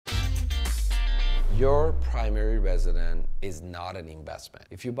Your primary residence is not an investment.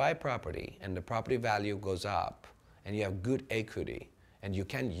 If you buy property and the property value goes up and you have good equity and you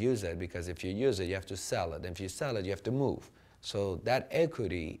can't use it, because if you use it, you have to sell it. And if you sell it, you have to move. So that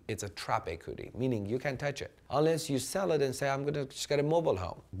equity, it's a trap equity, meaning you can't touch it. Unless you sell it and say, I'm gonna just get a mobile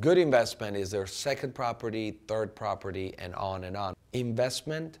home. Good investment is their second property, third property, and on and on.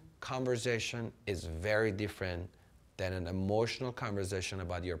 Investment conversation is very different than an emotional conversation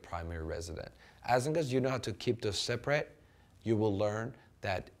about your primary residence. As long as you know how to keep those separate, you will learn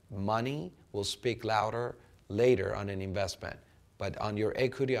that money will speak louder later on an investment. But on your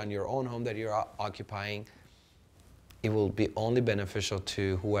equity, on your own home that you're occupying, it will be only beneficial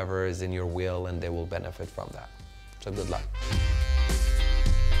to whoever is in your will, and they will benefit from that. So good luck.